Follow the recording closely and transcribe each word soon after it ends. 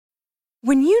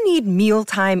When you need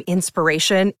mealtime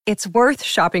inspiration, it's worth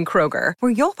shopping Kroger,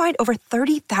 where you'll find over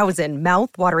 30,000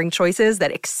 mouth-watering choices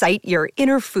that excite your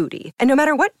inner foodie. And no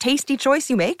matter what tasty choice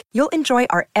you make, you'll enjoy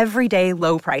our everyday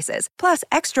low prices, plus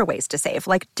extra ways to save,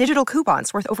 like digital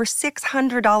coupons worth over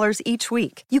 $600 each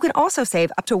week. You can also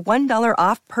save up to $1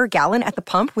 off per gallon at the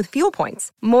pump with fuel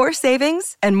points. More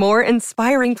savings and more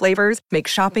inspiring flavors make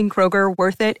shopping Kroger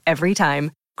worth it every time.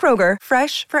 Kroger,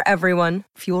 fresh for everyone.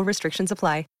 Fuel restrictions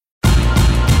apply.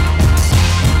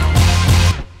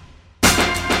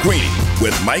 Greeny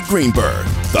with Mike Greenberg,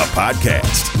 the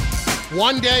podcast.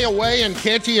 One day away, and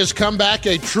Canty has come back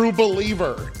a true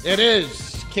believer. It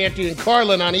is Canty and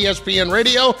Carlin on ESPN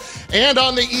Radio and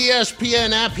on the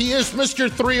ESPN app. He is Mr.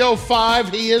 305.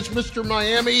 He is Mr.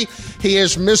 Miami. He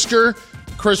is Mr.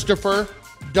 Christopher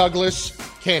Douglas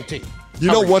Canty. You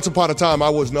know, once upon a time,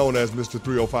 I was known as Mr.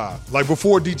 305. Like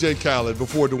before DJ Khaled,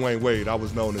 before Dwayne Wade, I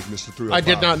was known as Mr. 305. I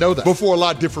did not know that. But for a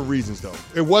lot of different reasons, though.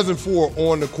 It wasn't for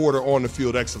on the court or on the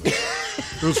field excellence.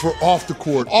 It was for off the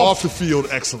court, off the field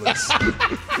excellence.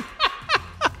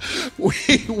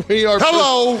 We are.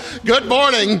 Hello. Good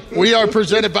morning. We are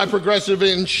presented by Progressive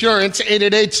Insurance.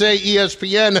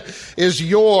 888-SAY-ESPN is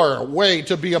your way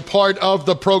to be a part of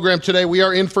the program today. We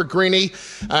are in for Greeny,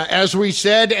 as we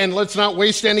said, and let's not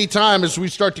waste any time as we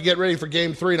start to get ready for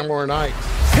Game 3 tomorrow night.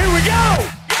 Here we go!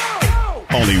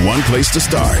 Only one place to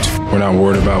start. We're not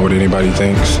worried about what anybody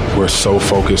thinks. We're so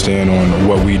focused in on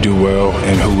what we do well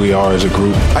and who we are as a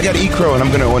group. I got to eat crow, and I'm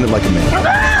going to own it like a man.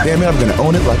 Damn it, I'm going to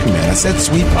own it like a man. I said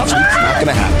sweep. Sweep's not going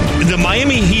to happen. The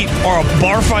Miami Heat are a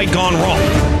bar fight gone wrong.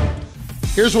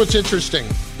 Here's what's interesting.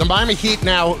 The Miami Heat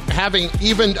now, having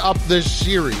evened up this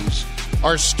series,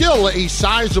 are still a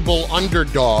sizable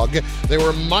underdog. They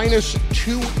were minus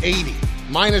 280.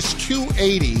 Minus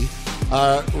 280.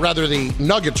 Rather, the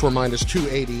Nuggets were minus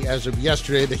 280 as of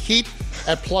yesterday. The Heat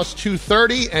at plus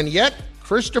 230, and yet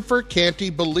Christopher Canty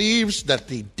believes that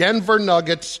the Denver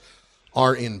Nuggets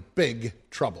are in big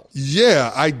trouble.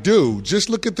 Yeah, I do. Just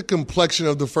look at the complexion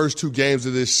of the first two games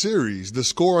of this series. The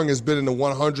scoring has been in the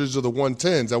 100s or the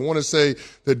 110s. I want to say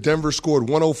that Denver scored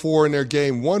 104 in their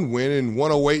Game 1 win and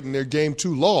 108 in their Game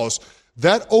 2 loss.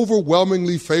 That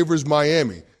overwhelmingly favors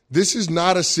Miami. This is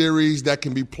not a series that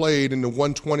can be played in the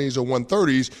 120s or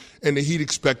 130s and the Heat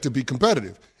expect to be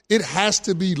competitive. It has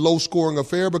to be low-scoring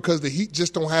affair because the Heat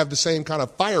just don't have the same kind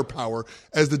of firepower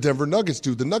as the Denver Nuggets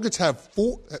do. The Nuggets have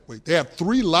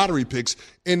three lottery picks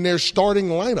in their starting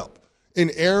lineup,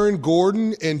 in Aaron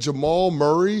Gordon and Jamal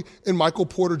Murray and Michael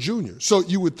Porter Jr. So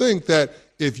you would think that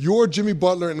if you're Jimmy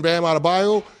Butler and Bam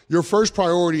Adebayo, your first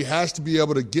priority has to be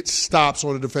able to get stops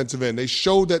on the defensive end. They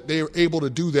showed that they were able to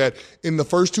do that in the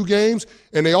first two games,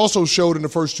 and they also showed in the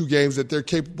first two games that they're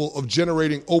capable of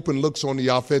generating open looks on the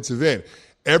offensive end.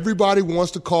 Everybody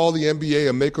wants to call the NBA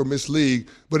a make or miss league,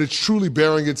 but it's truly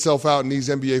bearing itself out in these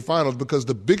NBA finals because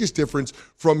the biggest difference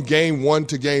from Game 1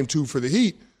 to Game 2 for the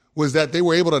Heat was that they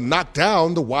were able to knock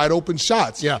down the wide open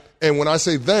shots. Yeah. And when I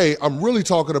say they, I'm really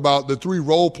talking about the three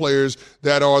role players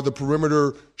that are the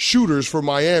perimeter shooters for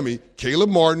Miami: Caleb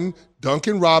Martin,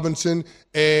 Duncan Robinson,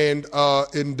 and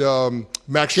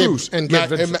Max Strus. And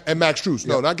Max Strus.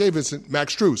 No, not Gabe Vincent,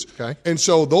 Max Strus. Okay. And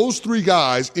so those three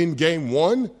guys in Game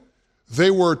 1,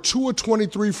 they were 2 of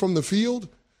 23 from the field,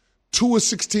 2 of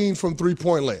 16 from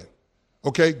three-point land.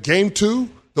 Okay, Game 2,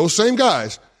 those same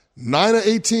guys, 9 of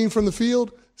 18 from the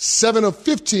field, 7 of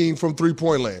 15 from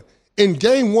three-point land. In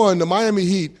Game 1, the Miami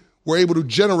Heat were able to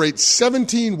generate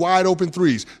 17 wide-open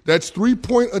threes. That's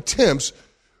three-point attempts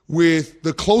with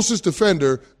the closest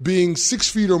defender being 6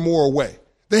 feet or more away.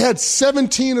 They had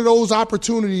 17 of those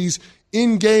opportunities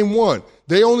in Game 1.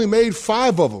 They only made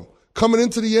 5 of them. Coming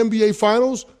into the NBA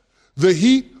Finals, the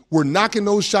Heat were knocking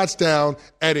those shots down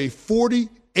at a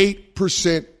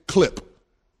 48% clip.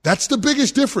 That's the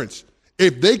biggest difference.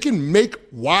 If they can make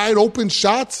wide open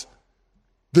shots,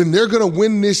 then they're going to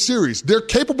win this series. They're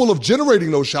capable of generating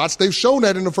those shots. They've shown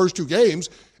that in the first two games.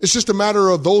 It's just a matter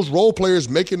of those role players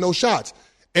making those shots.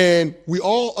 And we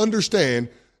all understand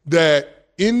that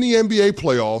in the NBA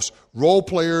playoffs, role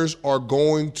players are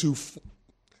going to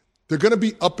they're going to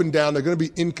be up and down. They're going to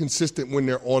be inconsistent when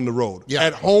they're on the road. Yeah.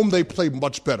 At home, they play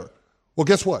much better. Well,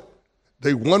 guess what?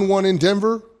 They won one in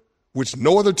Denver, which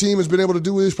no other team has been able to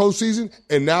do in this postseason,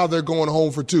 and now they're going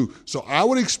home for 2. So I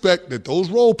would expect that those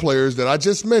role players that I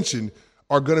just mentioned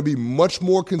are going to be much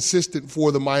more consistent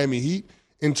for the Miami Heat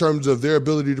in terms of their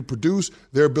ability to produce,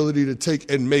 their ability to take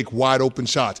and make wide open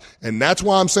shots. And that's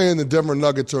why I'm saying the Denver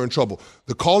Nuggets are in trouble.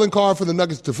 The calling card for the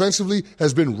Nuggets defensively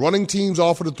has been running teams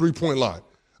off of the three-point line.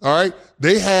 All right?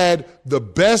 They had the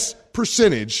best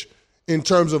percentage in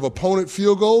terms of opponent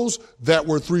field goals that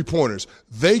were three-pointers.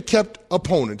 They kept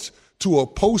opponents to a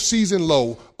postseason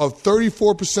low of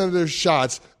 34% of their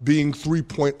shots being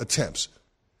three-point attempts.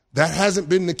 That hasn't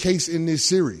been the case in this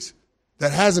series.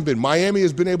 That hasn't been. Miami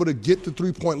has been able to get the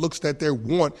three-point looks that they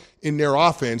want in their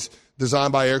offense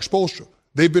designed by Eric Spoelstra.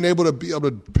 They've been able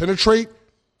to penetrate,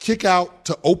 kick out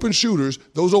to open shooters.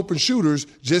 Those open shooters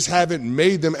just haven't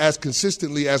made them as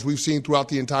consistently as we've seen throughout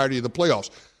the entirety of the playoffs.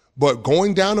 But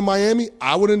going down to Miami,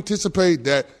 I would anticipate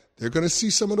that they're going to see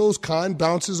some of those kind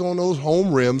bounces on those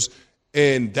home rims,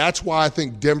 and that's why I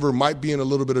think Denver might be in a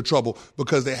little bit of trouble,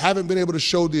 because they haven't been able to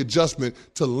show the adjustment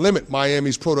to limit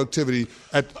Miami's productivity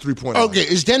at the three-point line. Okay,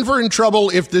 is Denver in trouble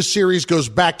if this series goes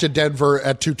back to Denver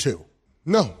at 2-2?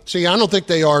 No. See, I don't think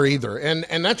they are either.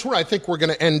 And that's where I think we're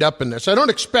going to end up in this. I don't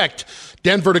expect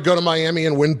Denver to go to Miami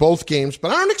and win both games,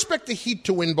 but I don't expect the Heat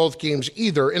to win both games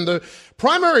either. And the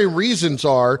primary reasons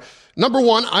are, number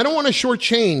one, I don't want to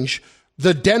shortchange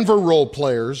the Denver role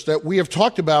players that we have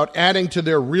talked about adding to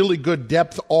their really good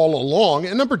depth all along.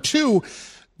 And number two,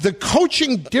 the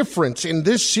coaching difference in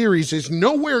this series is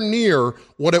nowhere near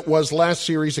what it was last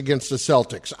series against the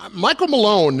Celtics. Michael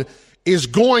Malone is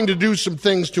going to do some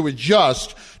things to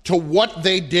adjust to what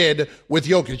they did with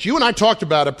Jokic. You and I talked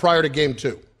about it prior to Game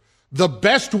 2. The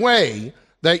best way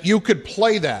that you could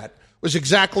play that was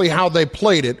exactly how they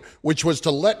played it, which was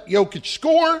to let Jokic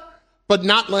score, but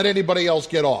not let anybody else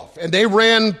get off. And they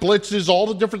ran blitzes, all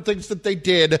the different things that they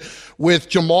did with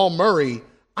Jamal Murray.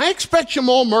 I expect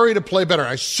Jamal Murray to play better.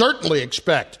 I certainly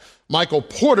expect Michael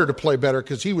Porter to play better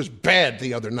because he was bad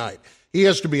the other night. He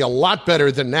has to be a lot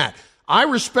better than that. I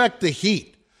respect the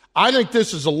Heat. I think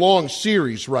this is a long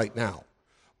series right now.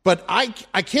 But I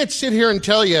can't sit here and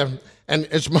tell you, and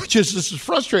as much as this is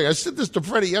frustrating, I said this to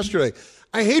Freddie yesterday,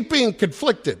 I hate being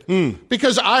conflicted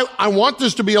because I want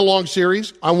this to be a long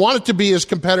series. I want it to be as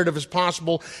competitive as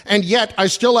possible, and yet I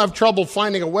still have trouble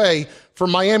finding a way for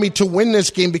Miami to win this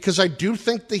game because I do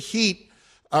think the Heat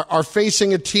are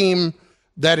facing a team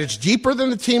that is deeper than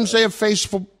the teams they have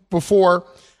faced before,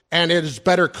 and it is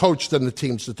better coached than the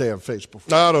teams that they have faced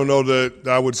before. I don't know that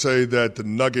I would say that the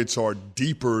Nuggets are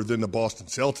deeper than the Boston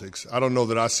Celtics. I don't know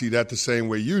that I see that the same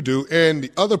way you do. And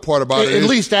the other part about it is, at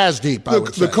least as deep, I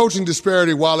would say. The coaching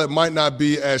disparity, while it might not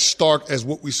be as stark as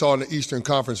what we saw in the Eastern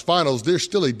Conference Finals, there's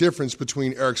still a difference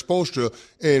between Eric Spoelstra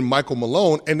and Michael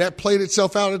Malone, and that played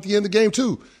itself out at the end of the game,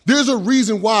 too. There's a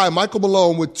reason why Michael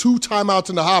Malone, with 2 timeouts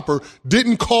in the hopper,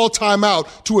 didn't call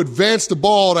timeout to advance the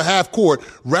ball to half court,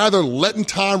 rather letting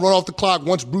time run off the clock.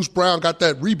 Once Bruce Brown got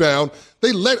that rebound,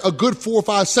 they let a good 4 or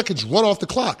 5 seconds run off the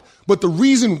clock. But the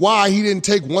reason why he didn't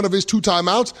take one of his 2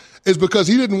 timeouts is because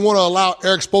he didn't want to allow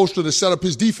Eric Spoelstra to set up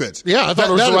his defense. Yeah, I thought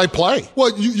it was the right play.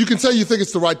 Well, you can say you think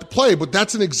it's the right play, but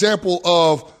that's an example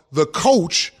of the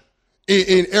coach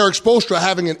in Eric Spoelstra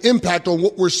having an impact on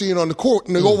what we're seeing on the court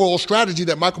and the overall strategy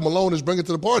that Michael Malone is bringing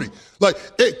to the party.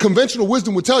 Conventional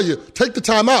wisdom would tell you, take the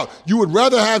timeout. You would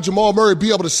rather have Jamal Murray be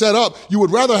able to set up. You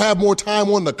would rather have more time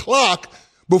on the clock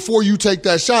before you take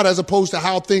that shot, as opposed to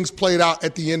how things played out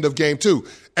at the end of Game 2.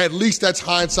 At least that's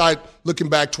hindsight looking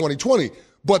back 2020.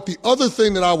 But the other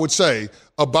thing that I would say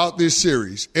about this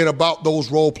series and about those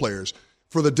role players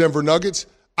for the Denver Nuggets,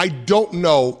 I don't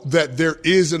know that there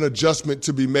is an adjustment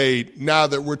to be made now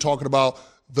that we're talking about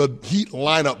the Heat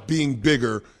lineup being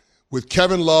bigger, with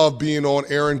Kevin Love being on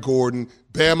Aaron Gordon,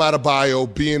 Bam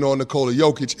Adebayo being on Nikola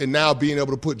Jokic, and now being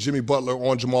able to put Jimmy Butler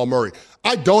on Jamal Murray.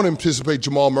 I don't anticipate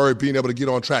Jamal Murray being able to get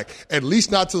on track, at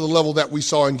least not to the level that we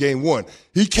saw in Game 1.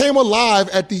 He came alive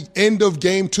at the end of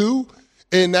Game 2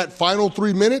 in that final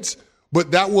 3 minutes,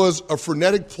 but that was a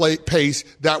frenetic pace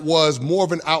that was more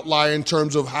of an outlier in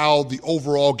terms of how the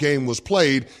overall game was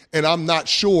played, and I'm not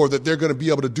sure that they're going to be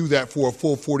able to do that for a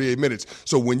full 48 minutes.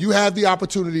 So when you have the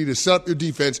opportunity to set up your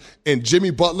defense and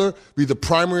Jimmy Butler be the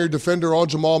primary defender on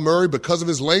Jamal Murray because of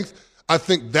his length, I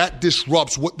think that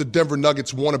disrupts what the Denver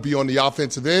Nuggets want to be on the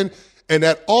offensive end. And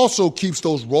that also keeps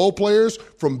those role players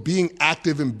from being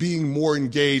active and being more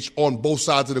engaged on both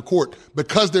sides of the court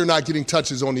because they're not getting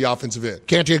touches on the offensive end.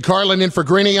 Canty and Carlin in for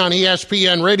Greeny on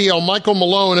ESPN Radio. Michael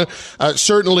Malone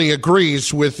certainly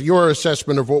agrees with your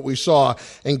assessment of what we saw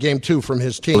in Game 2 from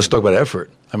his team. Let's talk about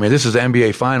effort. I mean, this is the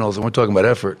NBA Finals, and we're talking about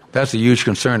effort. That's a huge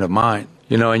concern of mine.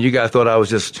 You know, and you guys thought I was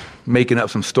just making up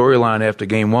some storyline after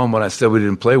Game 1 when I said we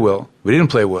didn't play well. We didn't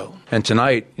play well. And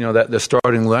tonight, you know, that the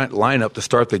starting lineup to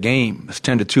start the game is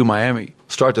 10-2 Miami.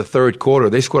 Start the third quarter,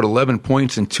 they scored 11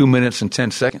 points in 2 minutes and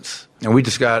 10 seconds. And we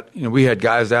just got, you know, we had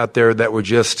guys out there that were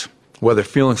just, whether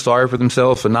feeling sorry for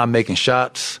themselves for not making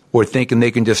shots or thinking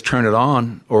they can just turn it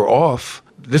on or off.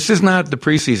 This is not the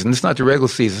preseason. This is not the regular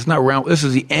season. It's not round. This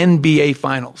is the NBA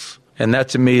Finals. And that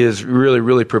to me is really,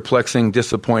 really perplexing,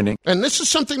 disappointing. And this is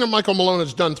something that Michael Malone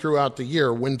has done throughout the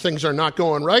year. When things are not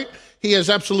going right, he has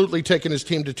absolutely taken his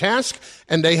team to task,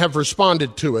 and they have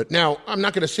responded to it. Now, I'm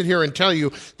not going to sit here and tell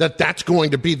you that that's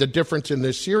going to be the difference in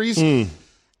this series.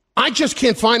 I just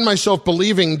can't find myself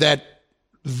believing that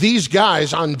these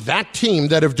guys on that team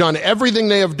that have done everything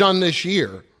they have done this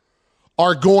year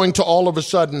are going to all of a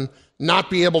sudden not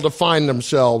be able to find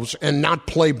themselves and not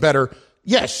play better.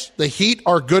 Yes, the Heat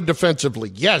are good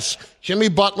defensively. Yes, Jimmy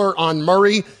Butler on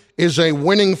Murray is a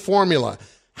winning formula.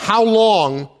 How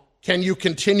long can you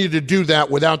continue to do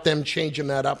that without them changing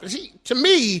that up? See, to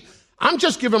me, I'm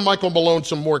just giving Michael Malone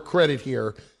some more credit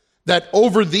here that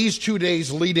over these 2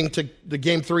 days leading to the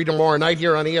Game 3 tomorrow night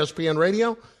here on ESPN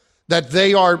Radio, that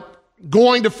they are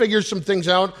going to figure some things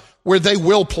out where they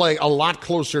will play a lot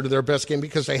closer to their best game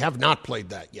because they have not played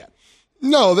that yet.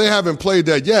 No, they haven't played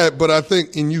that yet, but I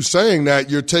think in you saying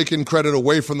that, you're taking credit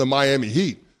away from the Miami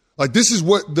Heat. Like, this is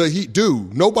what the Heat do.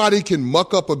 Nobody can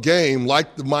muck up a game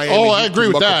like the Miami Heat I agree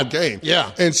with muck that. Up a game.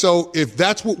 Yeah. And so if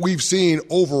that's what we've seen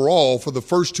overall for the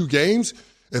first 2 games,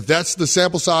 if that's the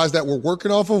sample size that we're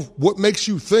working off of, what makes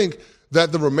you think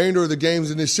that the remainder of the games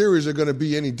in this series are going to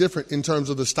be any different in terms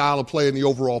of the style of play and the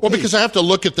overall pace? Well, because I have to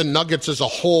look at the Nuggets as a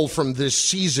whole from this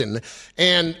season,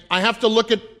 and I have to look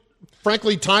at,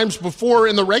 frankly, times before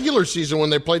in the regular season when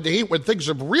they played the Heat when things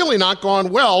have really not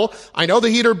gone well. I know the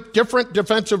Heat are different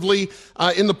defensively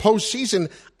in the postseason.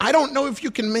 I don't know if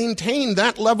you can maintain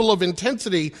that level of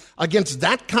intensity against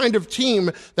that kind of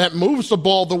team that moves the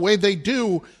ball the way they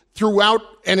do throughout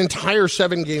an entire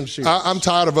 7-game series. I'm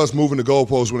tired of us moving the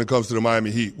goalposts when it comes to the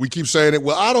Miami Heat. We keep saying it.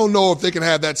 Well, I don't know if they can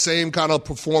have that same kind of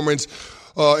performance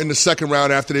in the second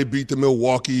round after they beat the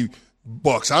Milwaukee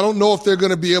Bucks. I don't know if they're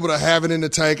going to be able to have it in the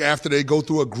tank after they go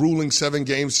through a grueling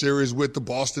 7-game series with the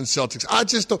Boston Celtics. I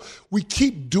just don't. We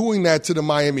keep doing that to the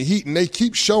Miami Heat, and they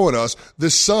keep showing us the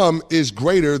sum is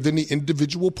greater than the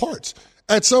individual parts.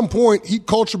 At some point, Heat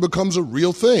culture becomes a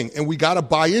real thing, and we got to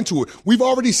buy into it. We've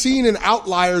already seen an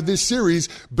outlier this series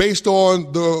based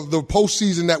on the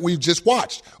postseason that we've just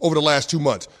watched over the last 2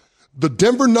 months. The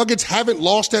Denver Nuggets haven't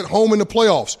lost at home in the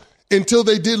playoffs until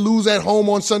they did lose at home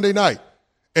on Sunday night.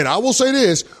 And I will say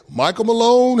this, Michael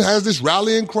Malone has this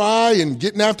rallying cry and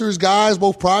getting after his guys,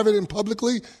 both private and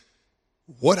publicly.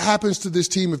 What happens to this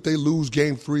team if they lose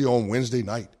Game 3 on Wednesday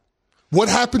night? What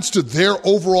happens to their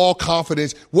overall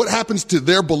confidence? What happens to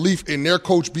their belief in their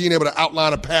coach being able to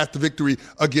outline a path to victory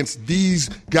against these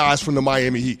guys from the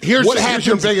Miami Heat? What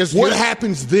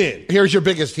happens then? Here's your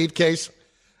biggest Heat case.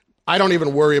 I don't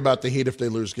even worry about the Heat if they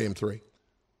lose Game 3.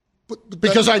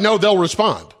 Because I know they'll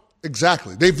respond.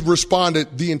 Exactly. They've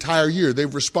responded the entire year.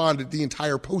 They've responded the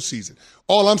entire postseason.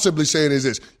 All I'm simply saying is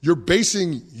this. You're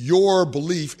basing your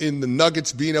belief in the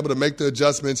Nuggets being able to make the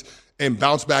adjustments and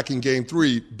bounce back in Game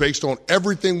 3 based on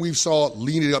everything we've saw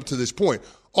leading up to this point.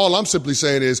 All I'm simply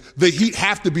saying is the Heat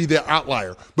have to be their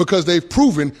outlier because they've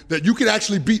proven that you can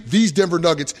actually beat these Denver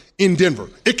Nuggets in Denver.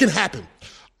 It can happen.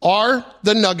 Are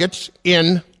the Nuggets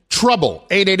in trouble?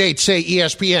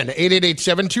 888-SAY-ESPN,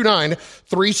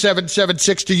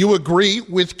 888-729-3776. Do you agree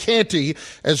with Canty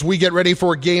as we get ready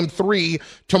for Game 3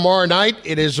 tomorrow night?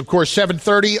 It is, of course,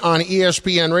 7:30 on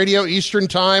ESPN Radio, Eastern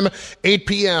Time, 8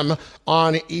 p.m.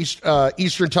 on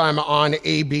Eastern Time on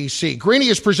ABC. Greeny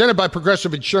is presented by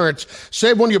Progressive Insurance.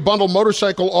 Save when you bundle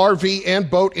motorcycle, RV, and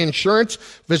boat insurance.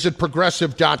 Visit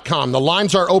Progressive.com. The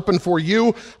lines are open for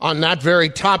you on that very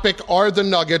topic. Are the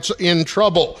Nuggets in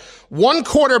trouble? One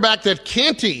quarterback that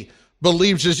Canty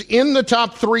believes is in the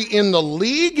top 3 in the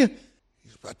league.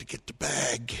 He's about to get the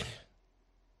bag.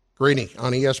 Greeny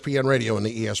on ESPN Radio and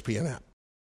the ESPN app.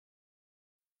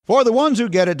 For the ones who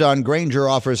get it done, Grainger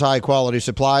offers high-quality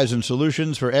supplies and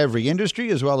solutions for every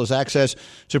industry, as well as access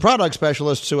to product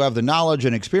specialists who have the knowledge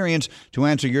and experience to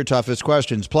answer your toughest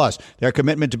questions. Plus, their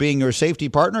commitment to being your safety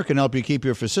partner can help you keep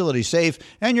your facility safe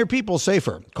and your people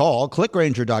safer. Call,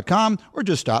 clickgrainger.com, or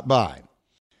just stop by.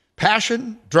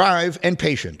 Passion, drive, and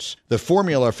patience. The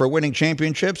formula for winning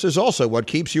championships is also what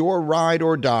keeps your ride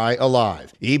or die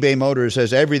alive. eBay Motors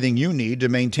has everything you need to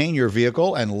maintain your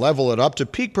vehicle and level it up to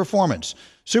peak performance.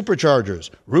 Superchargers,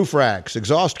 roof racks,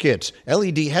 exhaust kits,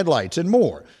 LED headlights, and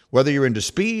more. Whether you're into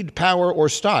speed, power, or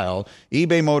style,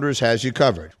 eBay Motors has you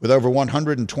covered. With over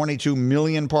 122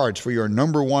 million parts for your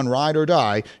number one ride or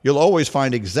die, you'll always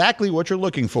find exactly what you're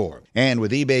looking for. And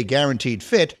with eBay Guaranteed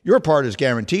Fit, your part is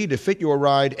guaranteed to fit your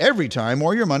ride every time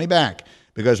or your money back.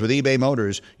 Because with eBay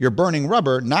Motors, you're burning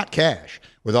rubber, not cash.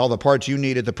 With all the parts you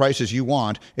need at the prices you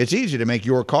want, it's easy to make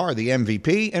your car the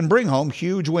MVP and bring home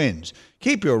huge wins.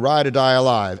 Keep your ride or die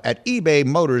alive at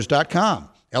ebaymotors.com.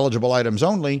 Eligible items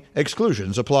only.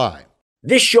 Exclusions apply.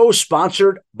 This show is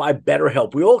sponsored by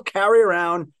BetterHelp. We all carry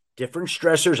around different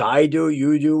stressors. I do,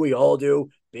 you do, we all do,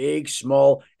 big,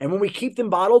 small. And when we keep them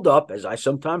bottled up, as I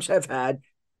sometimes have had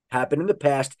happen in the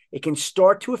past, it can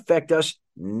start to affect us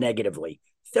negatively.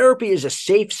 Therapy is a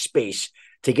safe space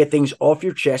to get things off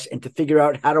your chest and to figure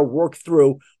out how to work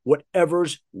through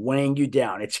whatever's weighing you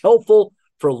down. It's helpful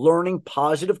for learning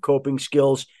positive coping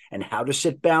skills and how to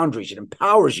set boundaries. It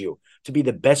empowers you to be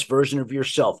the best version of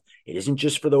yourself. It isn't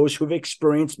just for those who have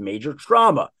experienced major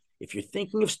trauma. If you're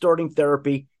thinking of starting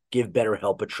therapy, give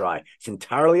BetterHelp a try. It's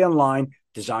entirely online,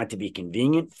 designed to be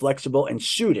convenient, flexible, and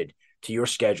suited to your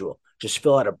schedule. Just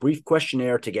fill out a brief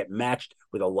questionnaire to get matched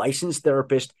with a licensed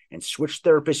therapist and switch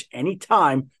therapists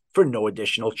anytime for no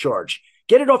additional charge.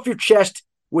 Get it off your chest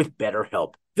with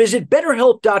BetterHelp. Visit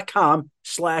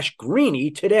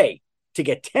BetterHelp.com/Greeny today to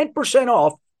get 10%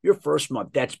 off your first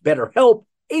month. That's BetterHelp,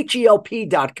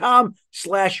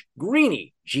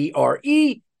 HELP.com/Greeny,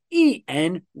 GREENY.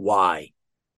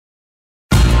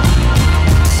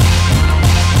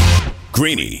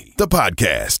 Greeny, the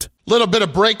podcast. Little bit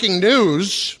of breaking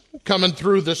news coming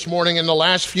through this morning in the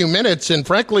last few minutes, and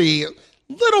frankly, a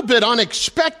little bit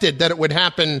unexpected that it would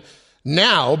happen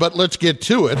now, but let's get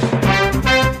to it.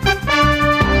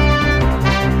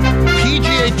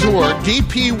 PGA Tour,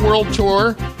 DP World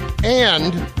Tour,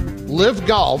 and LIV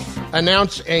Golf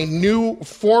announced a new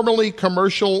formed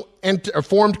commercial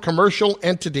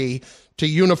entity to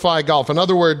unify golf. In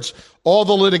other words, all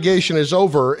the litigation is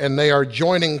over, and they are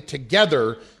joining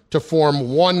together to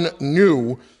form one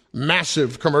new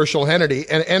massive commercial entity,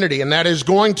 and that is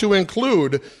going to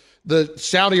include the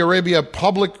Saudi Arabia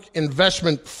Public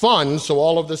Investment Fund. So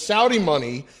all of the Saudi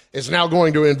money is now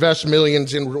going to invest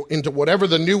millions into whatever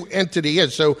the new entity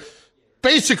is. So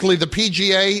basically, the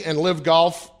PGA and LIV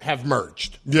Golf have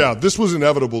merged. Yeah, this was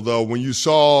inevitable, though, when you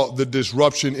saw the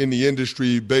disruption in the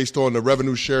industry based on the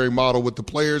revenue-sharing model with the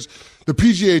players. The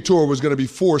PGA Tour was going to be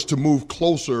forced to move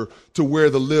closer to where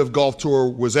the LIV Golf Tour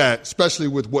was at, especially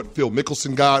with what Phil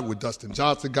Mickelson got, what Dustin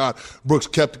Johnson got, Brooks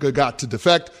Koepka got to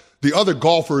defect. The other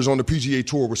golfers on the PGA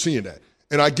Tour were seeing that.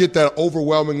 And I get that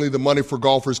overwhelmingly the money for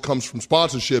golfers comes from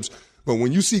sponsorships. But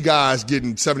when you see guys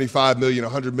getting $75 million,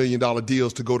 $100 million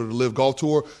deals to go to the LIV Golf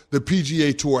Tour, the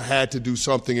PGA Tour had to do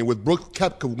something. And with Brooks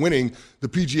Koepka winning the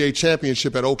PGA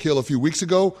Championship at Oak Hill a few weeks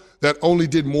ago, that only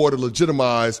did more to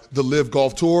legitimize the LIV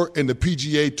Golf Tour, and the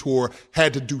PGA Tour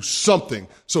had to do something.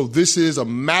 So this is a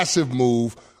massive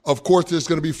move. Of course, there's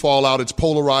going to be fallout. It's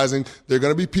polarizing. There are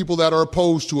going to be people that are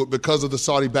opposed to it because of the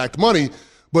Saudi-backed money.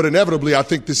 But inevitably, I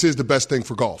think this is the best thing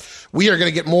for golf. We are going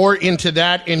to get more into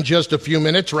that in just a few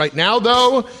minutes. Right now,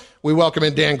 though, we welcome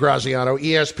in Dan Graziano,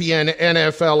 ESPN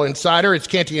NFL Insider. It's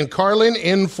Canty and Carlin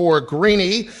in for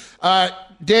Greeny.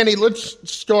 Danny, let's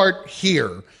start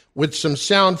here with some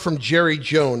sound from Jerry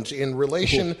Jones in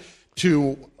relation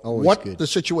to what the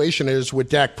situation is with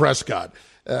Dak Prescott.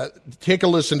 Take a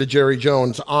listen to Jerry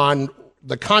Jones on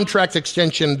the contract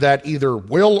extension that either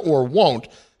will or won't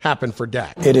happen for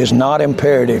Dak. It is not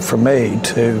imperative for me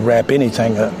to wrap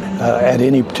anything up at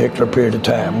any particular period of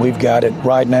time. We've got it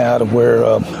right now to where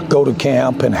go to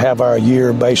camp and have our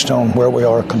year based on where we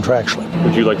are contractually.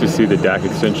 Would you like to see the Dak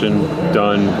extension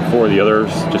done before the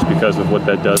others just because of what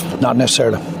that does? Not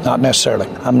necessarily. Not necessarily.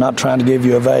 I'm not trying to give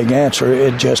you a vague answer.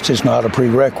 It just is not a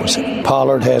prerequisite.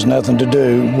 Pollard has nothing to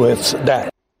do with Dak.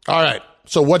 All right.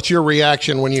 So what's your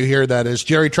reaction when you hear that? Is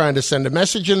Jerry trying to send a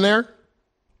message in there?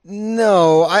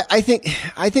 No, I think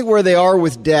where they are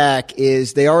with Dak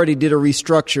is they already did a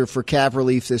restructure for cap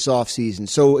relief this offseason.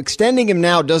 So extending him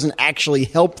now doesn't actually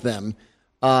help them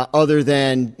other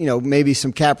than, maybe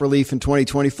some cap relief in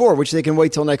 2024, which they can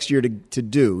wait till next year to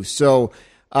do. So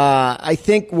I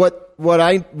think what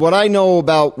I know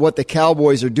about what the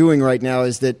Cowboys are doing right now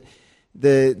is that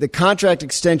the contract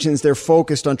extensions they're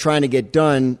focused on trying to get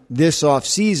done this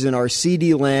offseason are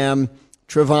CeeDee Lamb,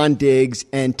 Trevon Diggs,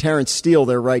 and Terrence Steele,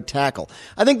 their right tackle.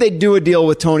 I think they'd do a deal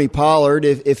with Tony Pollard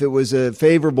if it was a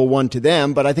favorable one to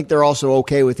them, but I think they're also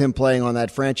okay with him playing on that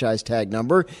franchise tag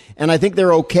number. And I think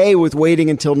they're okay with waiting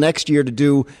until next year to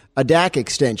do a Dak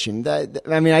extension.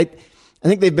 I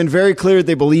think they've been very clear that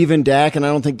they believe in Dak, and I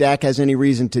don't think Dak has any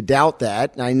reason to doubt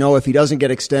that. I know if he doesn't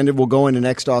get extended, we'll go into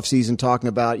next offseason talking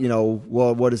about,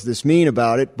 well, what does this mean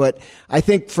about it? But I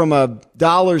think from a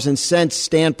dollars and cents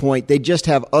standpoint, they just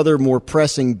have other more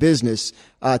pressing business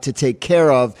to take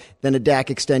care of than a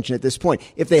Dak extension at this point.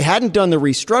 If they hadn't done the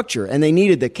restructure and they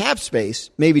needed the cap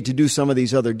space maybe to do some of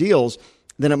these other deals,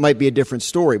 then it might be a different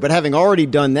story. But having already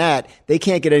done that, they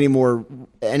can't get any more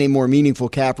meaningful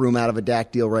cap room out of a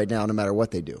Dak deal right now, no matter what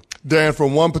they do. Dan,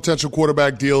 from one potential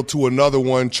quarterback deal to another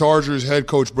one, Chargers head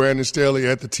coach Brandon Staley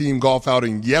at the team golf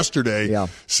outing yesterday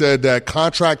said that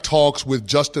contract talks with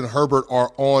Justin Herbert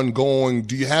are ongoing.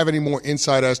 Do you have any more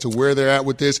insight as to where they're at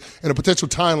with this and a potential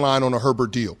timeline on a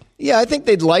Herbert deal? Yeah, I think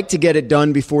they'd like to get it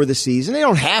done before the season. They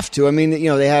don't have to. I mean,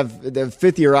 they have the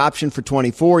fifth-year option for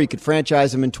 24. You could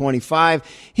franchise them in 25.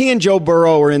 He and Joe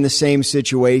Burrow are in the same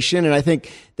situation, and I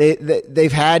think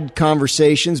they've had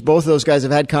conversations. Both of those guys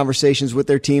have had conversations with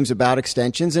their teams about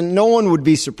extensions, and no one would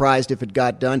be surprised if it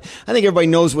got done. I think everybody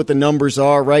knows what the numbers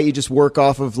are, right? You just work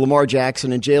off of Lamar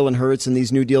Jackson and Jalen Hurts and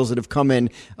these new deals that have come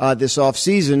in this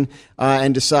offseason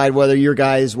and decide whether your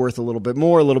guy is worth a little bit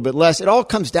more, a little bit less. It all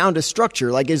comes down to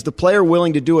structure. Like, is the player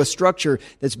willing to do a structure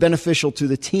that's beneficial to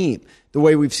the team, the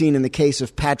way we've seen in the case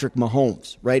of Patrick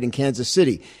Mahomes, right, in Kansas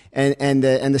City. And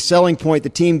the selling point the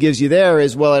team gives you there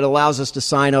is, well, it allows us to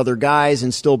sign other guys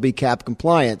and still be cap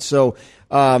compliant. So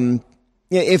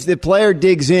if the player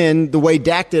digs in the way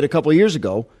Dak did a couple of years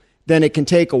ago, then it can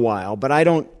take a while. But I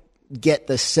don't get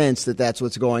the sense that that's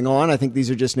what's going on. I think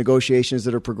these are just negotiations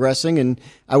that are progressing, and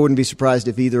I wouldn't be surprised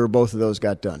if either or both of those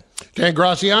got done. Dan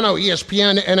Graziano,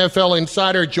 ESPN NFL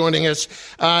Insider, joining us.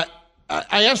 I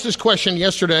asked this question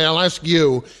yesterday. I'll ask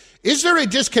you. Is there a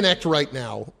disconnect right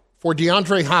now for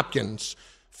DeAndre Hopkins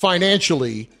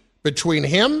financially between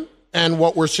him and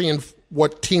what we're seeing,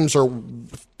 what teams are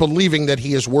believing that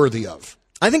he is worthy of?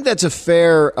 I think that's a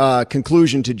fair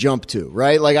conclusion to jump to,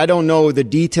 right? Like, I don't know the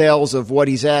details of what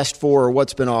he's asked for or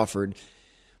what's been offered,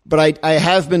 but I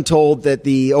have been told that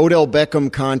the Odell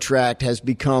Beckham contract has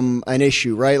become an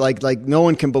issue, right? Like no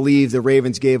one can believe the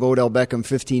Ravens gave Odell Beckham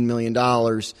 $15 million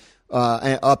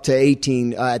up to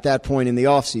 18 at that point in the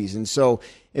offseason. So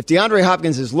if DeAndre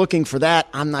Hopkins is looking for that,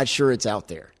 I'm not sure it's out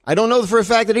there. I don't know for a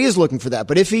fact that he is looking for that,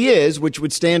 but if he is, which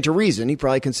would stand to reason, he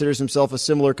probably considers himself a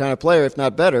similar kind of player, if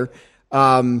not better,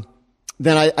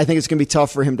 then I think it's going to be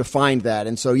tough for him to find that.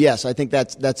 And so, yes, I think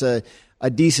that's a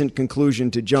decent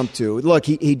conclusion to jump to. Look,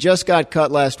 he just got cut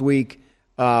last week.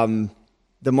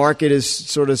 The market is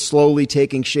sort of slowly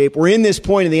taking shape. We're in this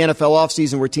point in the NFL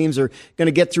offseason where teams are going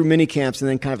to get through mini camps and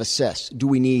then kind of assess, do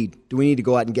we need to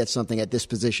go out and get something at this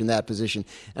position, that position?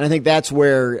 And I think that's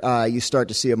where you start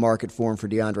to see a market form for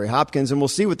DeAndre Hopkins, and we'll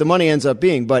see what the money ends up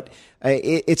being. But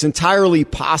it's entirely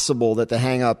possible that the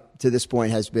hang-up to this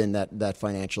point has been that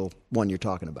financial one you're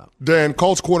talking about. Dan,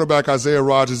 Colts cornerback Isaiah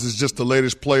Rodgers is just the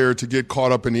latest player to get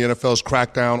caught up in the NFL's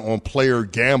crackdown on player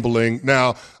gambling.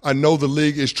 Now, I know the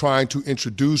league is trying to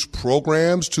introduce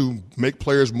programs to make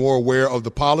players more aware of the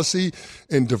policy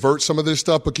and divert some of this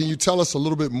stuff, but can you tell us a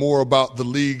little bit more about the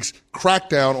league's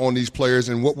crackdown on these players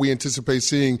and what we anticipate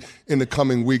seeing in the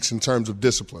coming weeks in terms of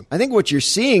discipline? I think what you're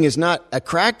seeing is not a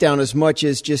crackdown as much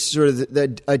as just sort of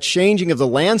a changing of the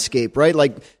landscape, right?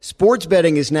 Like, sports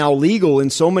betting is now legal in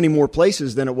so many more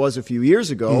places than it was a few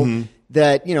years ago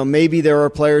that, maybe there are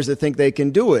players that think they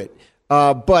can do it.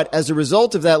 But as a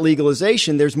result of that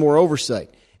legalization, there's more oversight.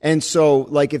 And so,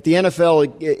 like, if the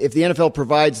NFL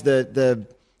provides the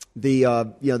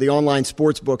online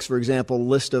sports books, for example,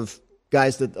 list of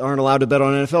guys that aren't allowed to bet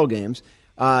on NFL games,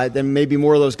 then maybe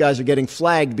more of those guys are getting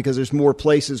flagged because there's more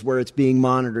places where it's being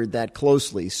monitored that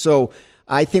closely. So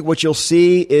I think what you'll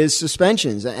see is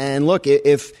suspensions. And look,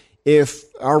 if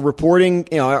our reporting,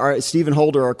 our Stephen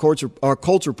Holder, our Colts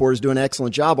reporter, is doing an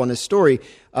excellent job on this story.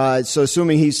 So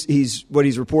assuming he's what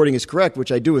he's reporting is correct,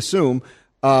 which I do assume,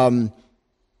 and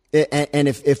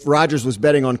if Rodgers was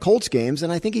betting on Colts games,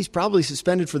 then I think he's probably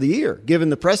suspended for the year,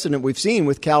 given the precedent we've seen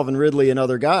with Calvin Ridley and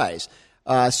other guys.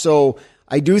 So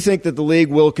I do think that the league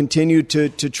will continue to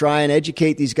try and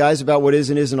educate these guys about what is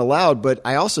and isn't allowed, but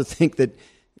I also think that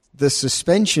the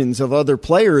suspensions of other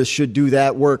players should do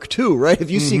that work too, right?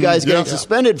 If you see guys getting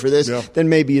suspended for this, then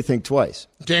maybe you think twice.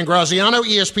 Dan Graziano,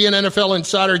 ESPN NFL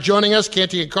Insider, joining us.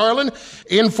 Canty and Carlin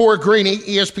in for Greeny,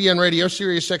 ESPN Radio,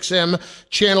 Sirius XM,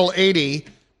 Channel 80.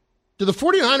 Do the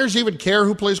 49ers even care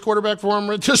who plays quarterback for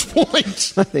them at this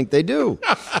point? I think they do.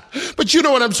 But you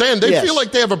know what I'm saying? They feel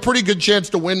like they have a pretty good chance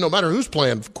to win no matter who's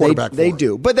playing quarterback for them. They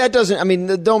do. But that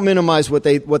doesn't, don't minimize what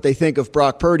they think of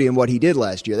Brock Purdy and what he did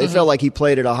last year. They felt like he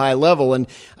played at a high level, and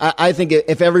I think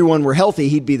if everyone were healthy,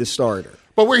 he'd be the starter.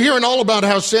 But we're hearing all about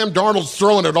how Sam Darnold's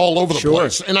throwing it all over the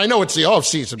place. And I know it's the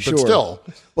offseason, but still.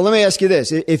 Well, let me ask you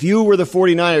this. If you were the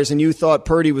 49ers and you thought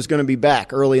Purdy was going to be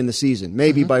back early in the season,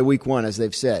 maybe by week 1, as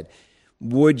they've said,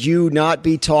 would you not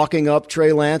be talking up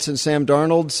Trey Lance and Sam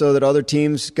Darnold so that other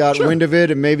teams got wind of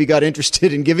it and maybe got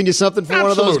interested in giving you something for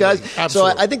one of those guys?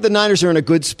 Absolutely. So I think the Niners are in a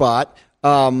good spot.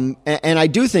 And I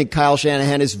do think Kyle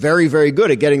Shanahan is very, very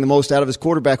good at getting the most out of his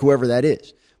quarterback, whoever that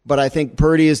is. But I think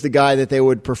Purdy is the guy that they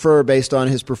would prefer based on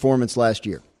his performance last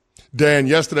year. Dan,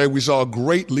 yesterday we saw a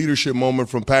great leadership moment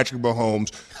from Patrick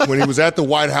Mahomes when he was at the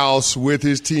White House with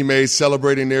his teammates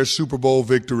celebrating their Super Bowl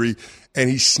victory, and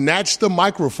he snatched the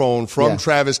microphone from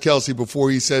Travis Kelce before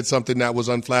he said something that was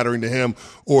unflattering to him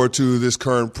or to this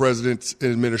current president's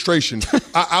administration.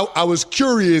 I was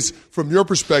curious, from your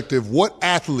perspective, what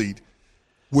athlete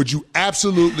would you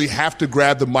absolutely have to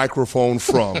grab the microphone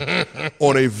from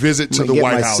on a visit to the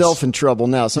White House? Get myself in trouble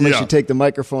now. Somebody should take the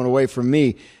microphone away from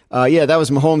me. That was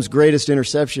Mahomes' greatest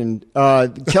interception.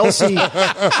 Kelce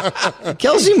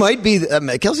might be.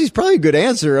 Kelce's probably a good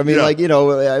answer. I mean,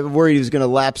 I'm worried he was going to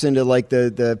lapse into like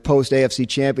the post AFC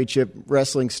Championship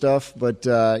wrestling stuff. But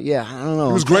I don't know.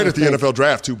 He was great at the NFL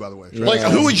draft too, by the way.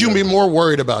 Who would you be more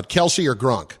worried about, Kelce or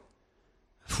Gronk?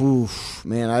 Oof,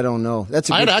 man, I don't know. That's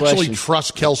a good question. I'd actually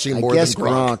trust Kelce more than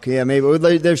Gronk. Yeah,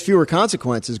 maybe there's fewer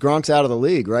consequences. Gronk's out of the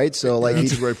league, right? So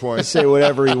that's a great point. He say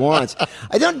whatever he wants.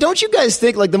 Don't you guys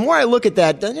think, like, the more I look at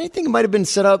that, don't you think it might have been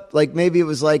set up? Like maybe it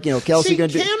was like, Kelce going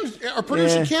to do. Our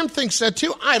producer Cam thinks that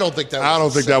too. I don't think that.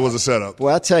 That was a setup.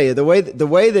 Well, I'll tell you the way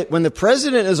that when the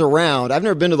president is around, I've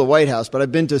never been to the White House, but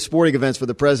I've been to sporting events where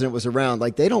the president was around.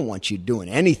 Like they don't want you doing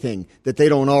anything that they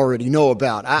don't already know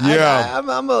about.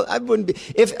 I wouldn't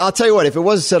be. I'll tell you what, if it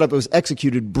was set up, it was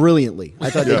executed brilliantly. I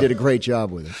thought they did a great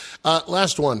job with it.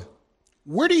 Last one.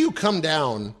 Where do you come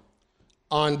down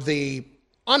on the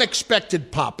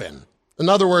unexpected pop-in? In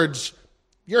other words,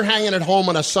 you're hanging at home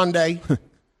on a Sunday,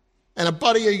 and a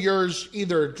buddy of yours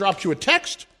either drops you a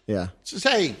text, says,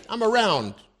 hey, I'm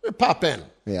around, pop in.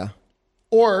 Yeah.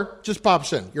 Or just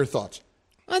pops in. Your thoughts?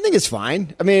 I think it's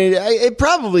fine. I mean, it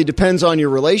probably depends on your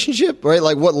relationship, right?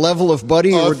 Like what level of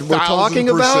buddy we're talking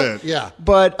about. Yeah.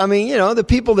 But, I mean, the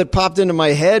people that popped into my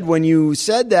head when you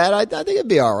said that, I think it'd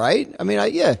be all right. I mean, I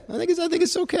think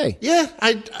it's okay. Yeah,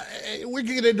 we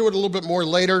can get into it a little bit more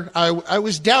later. I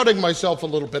was doubting myself a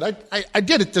little bit. I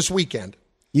did it this weekend.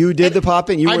 You did the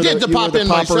pop-in? I did the pop-in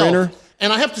myself.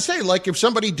 And I have to say, like, if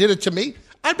somebody did it to me,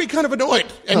 I'd be kind of annoyed.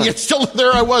 And yet still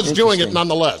there I was doing it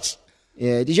nonetheless.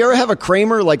 Yeah. Did you ever have a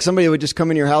Kramer, like somebody would just come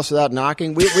in your house without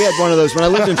knocking? We had one of those when I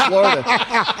lived in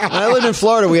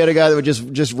Florida. We had a guy that would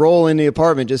just roll in the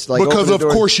apartment, just like because of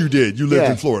course you did. You lived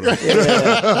in Florida.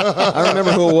 Yeah. I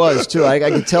remember who it was too. I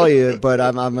could tell you, but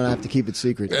I'm going to have to keep it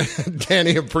secret.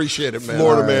 Danny, appreciate it, man.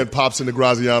 Florida man pops into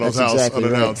Graziano's house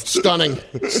unannounced.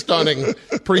 Right. Stunning.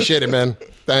 Appreciate it, man.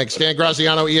 Thanks. Dan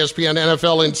Graziano, ESPN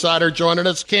NFL Insider, joining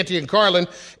us. Canty and Carlin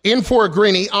in for a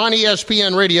Greenie on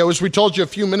ESPN Radio. As we told you a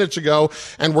few minutes ago,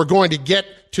 and we're going to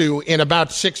get to in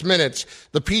about 6 minutes,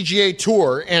 the PGA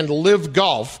Tour and LIV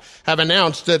Golf have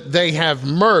announced that they have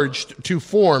merged to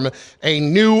form a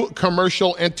new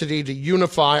commercial entity to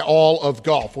unify all of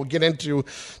golf. We'll get into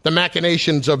the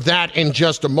machinations of that in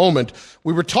just a moment.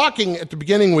 We were talking at the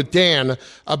beginning with Dan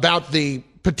about the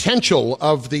potential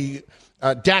of the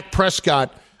Dak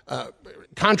Prescott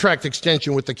contract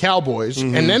extension with the Cowboys.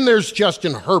 Mm-hmm. And then there's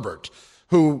Justin Herbert,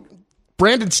 who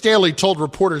Brandon Staley told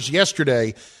reporters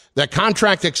yesterday that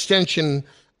contract extension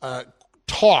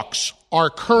talks are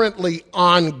currently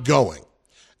ongoing.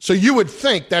 So you would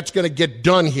think that's going to get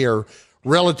done here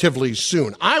relatively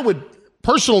soon. I would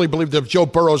personally believe that if Joe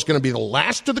Burrow is going to be the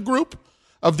last of the group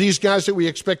of these guys that we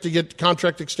expect to get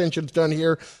contract extensions done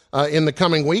here in the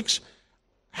coming weeks.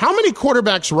 How many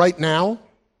quarterbacks right now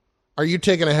are you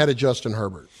taking ahead of Justin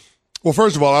Herbert? Well,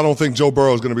 first of all, I don't think Joe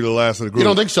Burrow is going to be the last of the group. You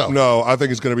don't think so? No, I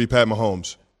think it's going to be Pat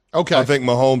Mahomes. Okay. I think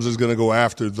Mahomes is going to go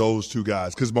after those two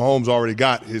guys because Mahomes already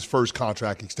got his first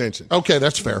contract extension. Okay,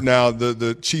 that's fair. Now,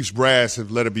 the Chiefs brass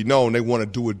have let it be known they want to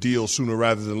do a deal sooner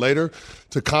rather than later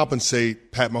to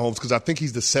compensate Pat Mahomes because I think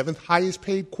he's the 7th highest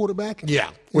paid quarterback.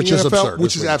 Yeah, which is absurd.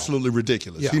 Which is absolutely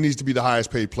ridiculous. Yeah. He needs to be the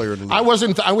highest paid player in the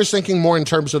league. I was thinking more in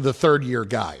terms of the third-year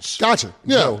guys. Gotcha.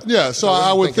 Yeah. So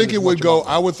I would think it would go.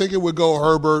 I would think it would go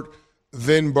Herbert,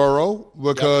 then Burrow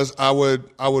because I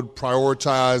would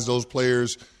prioritize those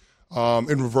players.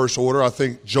 In reverse order, I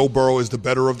think Joe Burrow is the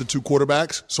better of the two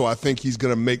quarterbacks, so I think he's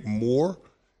going to make more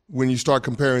when you start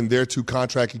comparing their two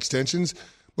contract extensions.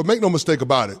 But make no mistake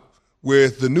about it,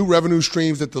 with the new revenue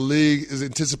streams that the league is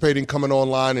anticipating coming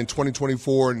online in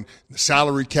 2024 and the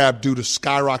salary cap due to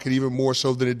skyrocket even more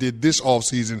so than it did this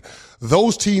offseason,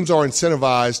 those teams are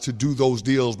incentivized to do those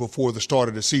deals before the start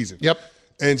of the season. Yep.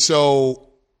 And so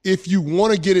if you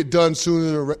want to get it done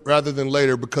sooner rather than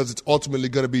later because it's ultimately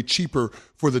going to be cheaper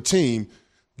for the team,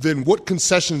 then what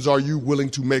concessions are you willing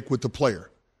to make with the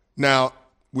player? Now,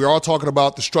 we're all talking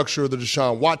about the structure of the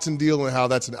Deshaun Watson deal and how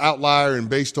that's an outlier, and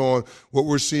based on what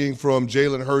we're seeing from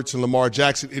Jalen Hurts and Lamar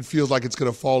Jackson, it feels like it's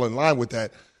going to fall in line with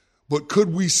that. But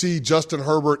could we see Justin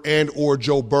Herbert and or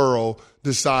Joe Burrow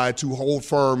decide to hold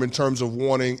firm in terms of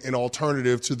wanting an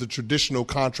alternative to the traditional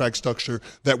contract structure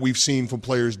that we've seen from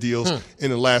players' deals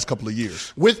in the last couple of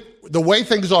years. With the way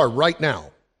things are right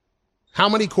now, how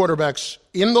many quarterbacks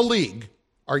in the league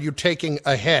are you taking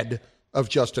ahead of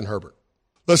Justin Herbert?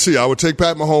 Let's see. I would take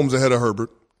Pat Mahomes ahead of Herbert.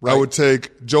 Right. I would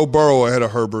take Joe Burrow ahead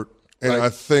of Herbert. And I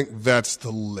think that's the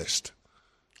list.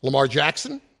 Lamar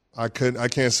Jackson? I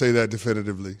can't say that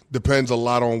definitively. Depends a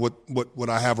lot on what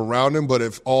I have around him. But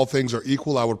if all things are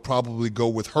equal, I would probably go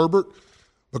with Herbert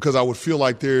because I would feel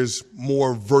like there's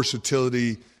more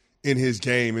versatility in his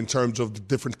game in terms of the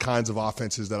different kinds of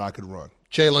offenses that I could run.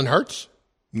 Jalen Hurts?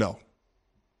 No.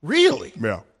 Really?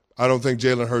 Yeah. I don't think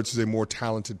Jalen Hurts is a more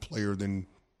talented player than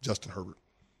Justin Herbert.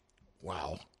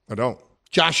 Wow. I don't.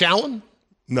 Josh Allen?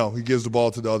 No, he gives the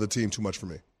ball to the other team too much for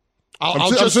me.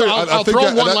 I'll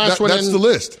throw one last one in. That's the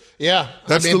list. Yeah.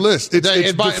 That's the list. By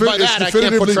that, I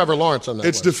can't put Trevor Lawrence on that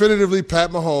It's list. definitively Pat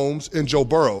Mahomes and Joe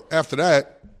Burrow. After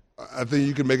that, I think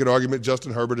you can make an argument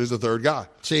Justin Herbert is the third guy.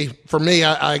 See, for me,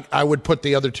 I would put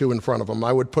the other two in front of him.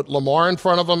 I would put Lamar in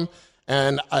front of him,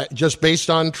 and just based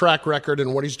on track record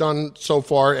and what he's done so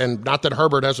far, and not that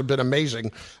Herbert hasn't been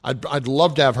amazing, I'd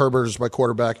love to have Herbert as my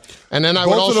quarterback. And then I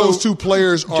would also both of those two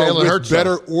players are with Hurts,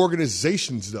 better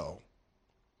organizations, though.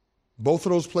 Both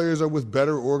of those players are with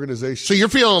better organizations. So you're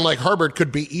feeling like Herbert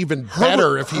could be even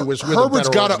better if he was with Herbert's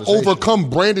a better got to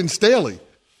overcome Brandon Staley.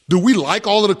 Do we like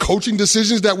all of the coaching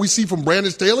decisions that we see from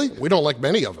Brandon Staley? We don't like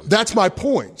many of them. That's my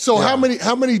point. So how many of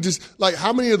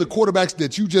the quarterbacks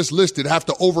that you just listed have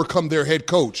to overcome their head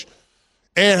coach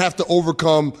and have to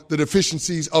overcome the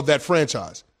deficiencies of that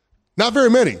franchise? Not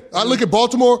very many. I look at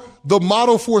Baltimore, the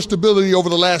model for stability over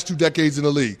the last 2 decades in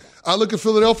the league. I look at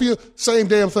Philadelphia, same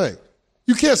damn thing.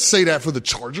 You can't say that for the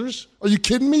Chargers. Are you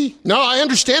kidding me? No, I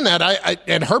understand that.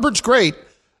 And Herbert's great.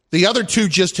 The other two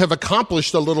just have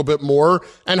accomplished a little bit more.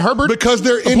 And Herbert, because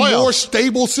they're in more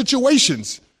stable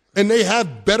situations and they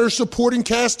have better supporting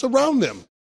casts around them.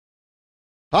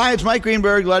 Hi, it's Mike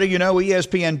Greenberg letting you know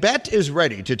ESPN Bet is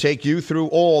ready to take you through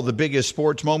all the biggest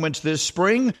sports moments this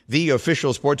spring. The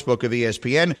official sportsbook of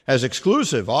ESPN has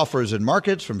exclusive offers and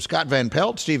markets from Scott Van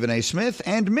Pelt, Stephen A. Smith,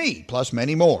 and me, plus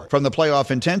many more. From the playoff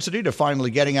intensity to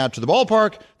finally getting out to the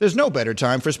ballpark, there's no better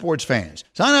time for sports fans.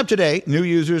 Sign up today. New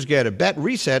users get a bet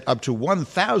reset up to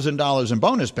 $1,000 in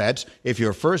bonus bets if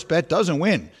your first bet doesn't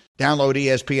win. Download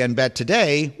ESPN Bet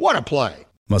today. What a play.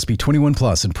 Must be 21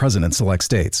 plus and present in select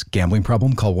states. Gambling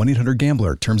problem? Call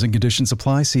 1-800-GAMBLER. Terms and conditions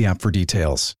apply. See app for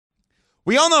details.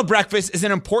 We all know breakfast is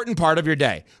an important part of your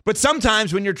day. But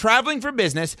sometimes when you're traveling for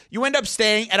business, you end up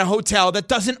staying at a hotel that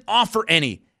doesn't offer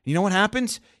any. You know what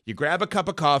happens? You grab a cup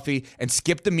of coffee and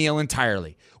skip the meal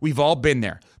entirely. We've all been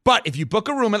there. But if you book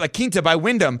a room at La Quinta by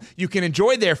Wyndham, you can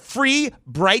enjoy their free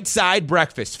Bright Side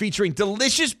breakfast featuring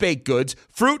delicious baked goods,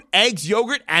 fruit, eggs,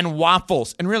 yogurt, and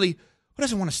waffles. And really, who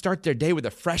doesn't want to start their day with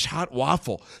a fresh, hot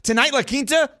waffle? Tonight, La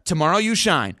Quinta, tomorrow you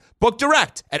shine. Book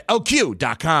direct at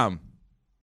LQ.com.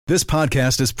 This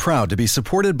podcast is proud to be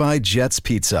supported by Jets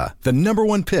Pizza, the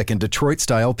 #1 pick in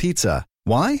Detroit-style pizza.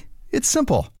 Why? It's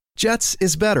simple. Jets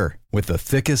is better. With the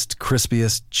thickest,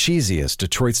 crispiest, cheesiest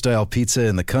Detroit-style pizza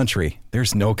in the country,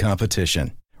 there's no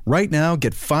competition. Right now,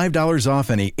 get $5 off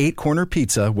any 8-corner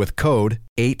pizza with code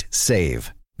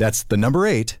 8SAVE. That's the number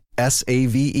 8,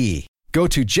 SAVE. Go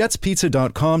to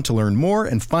jetspizza.com to learn more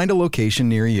and find a location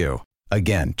near you.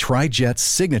 Again, try Jet's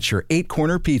signature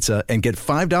 8-corner pizza and get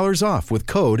 $5 off with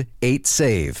code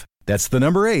 8SAVE. That's the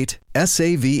number 8,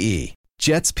 SAVE.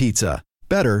 Jet's Pizza.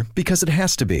 Better because it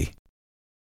has to be.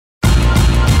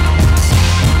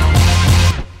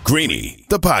 Greeny,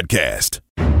 the podcast.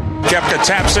 Koepka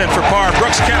taps in for par.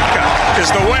 Brooks Koepka is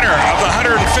the winner of the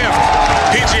 105th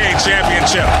PGA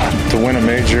Championship. To win a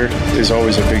major is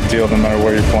always a big deal no matter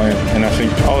where you're playing. And I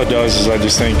think all it does is I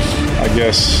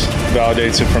guess,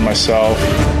 validates it for myself.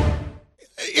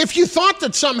 If you thought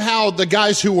that somehow the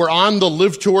guys who were on the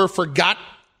LIV Tour forgot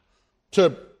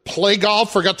to play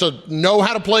golf, forgot to know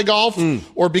how to play golf,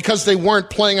 or because they weren't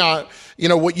playing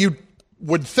what you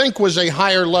would think was a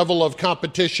higher level of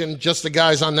competition, just the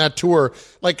guys on that tour.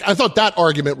 Like, I thought that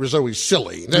argument was always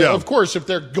silly. Now, of course, if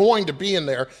they're going to be in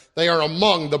there, they are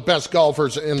among the best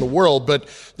golfers in the world. But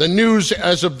the news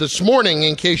as of this morning,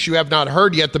 in case you have not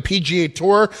heard yet, the PGA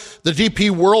Tour, the DP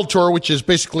World Tour, which is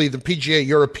basically the PGA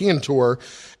European Tour,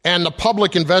 and the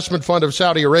Public Investment Fund of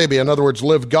Saudi Arabia, in other words,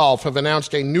 LIV Golf, have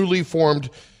announced a newly formed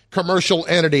commercial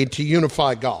entity to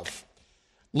unify golf.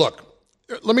 Look,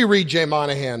 let me read Jay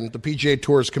Monahan, the PGA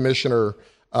Tour's commissioner,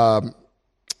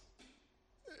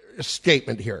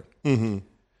 statement here. Mm-hmm.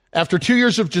 After 2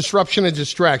 years of disruption and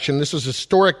distraction, this is a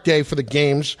historic day for the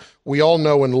games we all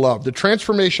know and love. The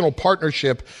transformational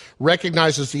partnership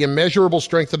recognizes the immeasurable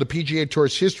strength of the PGA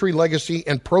Tour's history, legacy,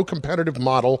 and pro-competitive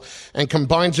model and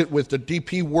combines it with the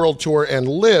DP World Tour and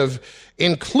LIV,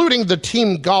 including the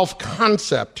team golf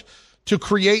concept, to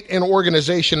create an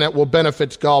organization that will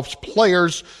benefit golf's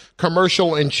players,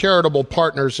 commercial and charitable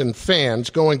partners, and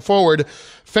fans. Going forward,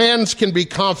 fans can be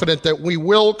confident that we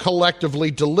will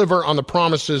collectively deliver on the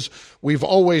promises we've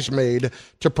always made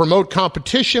to promote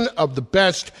competition of the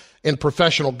best in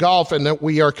professional golf, and that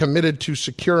we are committed to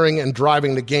securing and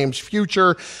driving the game's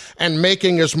future and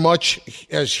making as much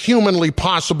as humanly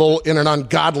possible in an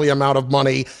ungodly amount of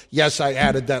money. Yes, I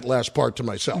added that last part to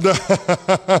myself.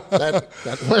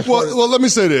 Well, let me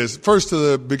say this. First, to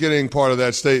the beginning part of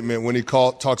that statement when he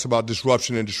talks about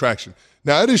disruption and distraction.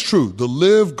 Now, it is true. The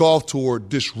LIV Golf Tour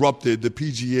disrupted the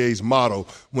PGA's model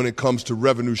when it comes to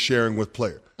revenue sharing with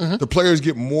players. Mm-hmm. The players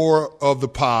get more of the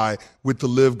pie with the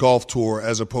LIV Golf Tour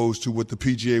as opposed to what the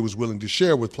PGA was willing to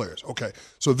share with players. Okay,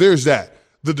 so there's that.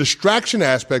 The distraction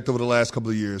aspect over the last couple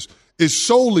of years is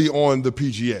solely on the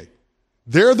PGA.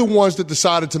 They're the ones that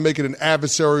decided to make it an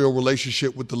adversarial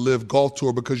relationship with the LIV Golf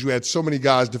Tour because you had so many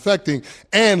guys defecting,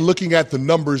 and looking at the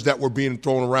numbers that were being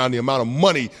thrown around, the amount of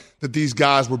money that these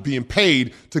guys were being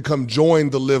paid to come join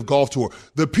the LIV Golf Tour.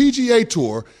 The PGA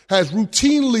Tour has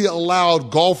routinely allowed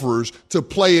golfers to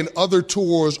play in other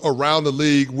tours around the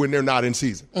league when they're not in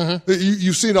season. Mm-hmm.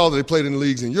 You've seen all that. They played in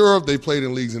leagues in Europe. They played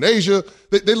in leagues in Asia.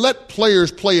 They let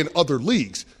players play in other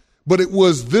leagues. But it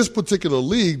was this particular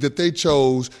league that they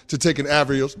chose to take an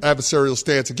adversarial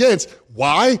stance against.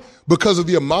 Why? Because of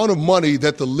the amount of money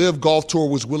that the LIV Golf Tour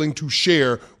was willing to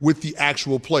share with the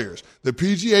actual players. The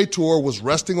PGA Tour was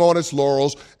resting on its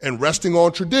laurels and resting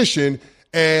on tradition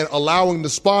and allowing the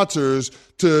sponsors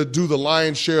to do the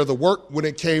lion's share of the work when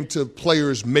it came to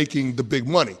players making the big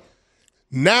money.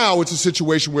 Now it's a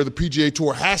situation where the PGA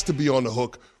Tour has to be on the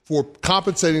hook for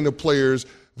compensating the players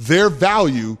their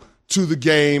value to the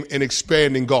game and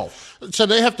expanding golf. So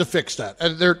they have to fix that.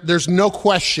 There's no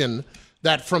question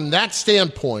that from that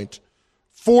standpoint,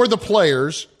 for the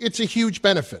players, it's a huge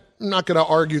benefit. I'm not going to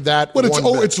argue that. But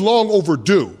it's long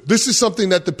overdue. This is something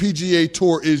that the PGA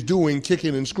Tour is doing,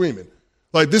 kicking and screaming.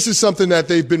 Like, this is something that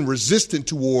they've been resistant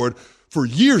toward for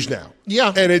years now.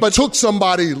 Yeah. And it took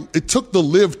the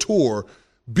LIV Tour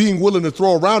being willing to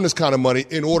throw around this kind of money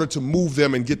in order to move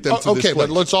them and get them to this place. Okay, but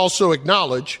let's also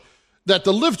acknowledge that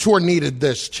the LIV Tour needed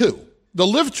this too. The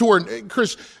LIV Tour,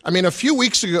 Chris, a few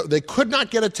weeks ago, they could not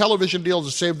get a television deal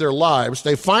to save their lives.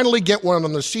 They finally get one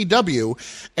on the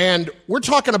CW, and we're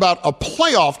talking about a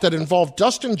playoff that involved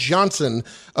Dustin Johnson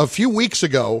a few weeks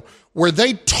ago, where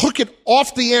they took it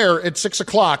off the air at 6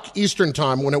 o'clock Eastern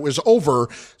time when it was over,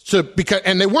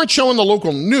 and they weren't showing the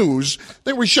local news.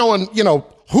 They were showing,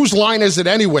 whose line is it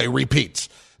anyway repeats.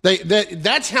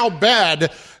 That's how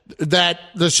bad that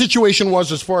the situation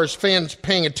was as far as fans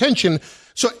paying attention.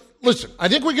 So, listen, I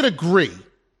think we can agree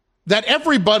that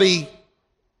everybody,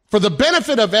 for the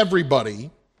benefit of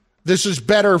everybody, this is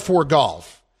better for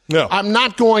golf. No. I'm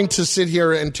not going to sit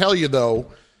here and tell you, though,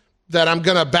 that I'm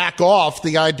going to back off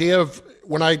the idea of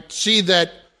when I see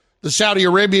that the Saudi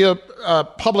Arabia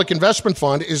Public Investment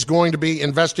Fund is going to be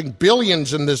investing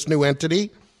billions in this new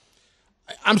entity.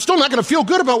 I'm still not going to feel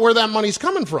good about where that money's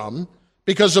coming from,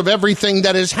 because of everything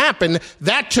that has happened.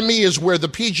 That, to me, is where the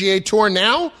PGA Tour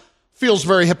now feels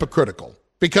very hypocritical,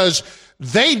 because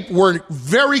they were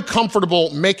very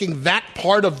comfortable making that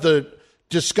part of the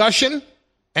discussion,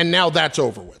 and now that's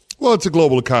over with. Well, it's a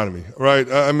global economy, right?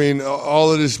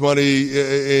 All of this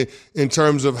money in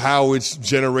terms of how it's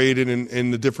generated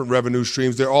and the different revenue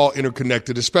streams, they're all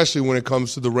interconnected, especially when it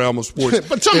comes to the realm of sports.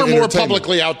 But some are more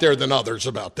publicly out there than others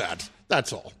about that.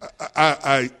 That's all.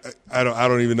 I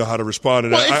don't even know how to respond to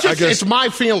that. Well, I guess it's my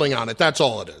feeling on it. That's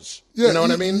all it is. Yeah, you know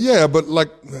what I mean? Yeah, but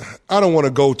I don't want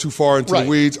to go too far into the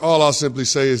weeds. All I'll simply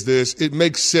say is this. It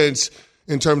makes sense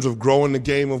in terms of growing the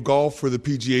game of golf for the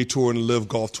PGA Tour and the LIV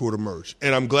Golf Tour to merge.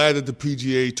 And I'm glad that the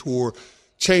PGA Tour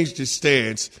changed its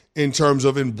stance in terms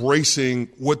of embracing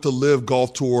what the LIV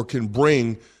Golf Tour can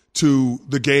bring to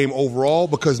the game overall,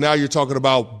 because now you're talking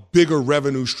about bigger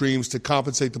revenue streams to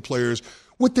compensate the players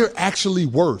what they're actually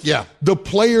worth. Yeah. The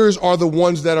players are the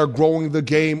ones that are growing the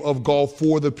game of golf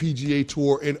for the PGA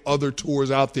Tour and other tours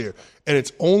out there. And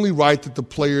it's only right that the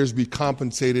players be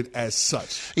compensated as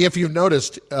such. If you've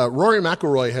noticed, Rory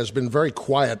McIlroy has been very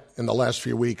quiet in the last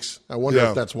few weeks. I wonder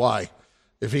if that's why.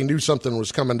 If he knew something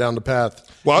was coming down the path.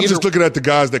 Well, I'm just looking at the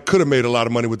guys that could have made a lot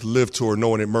of money with the LIV Tour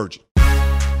knowing it merging.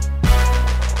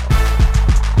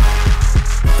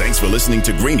 Thanks for listening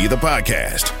to Greeny the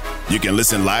Podcast. You can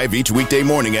listen live each weekday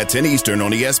morning at 10 Eastern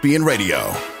on ESPN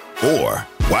Radio. Or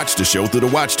watch the show through the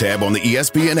Watch tab on the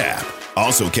ESPN app.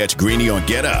 Also catch Greeny on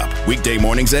Get Up, weekday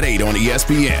mornings at 8 on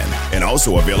ESPN. And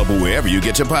also available wherever you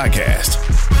get your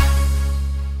podcast.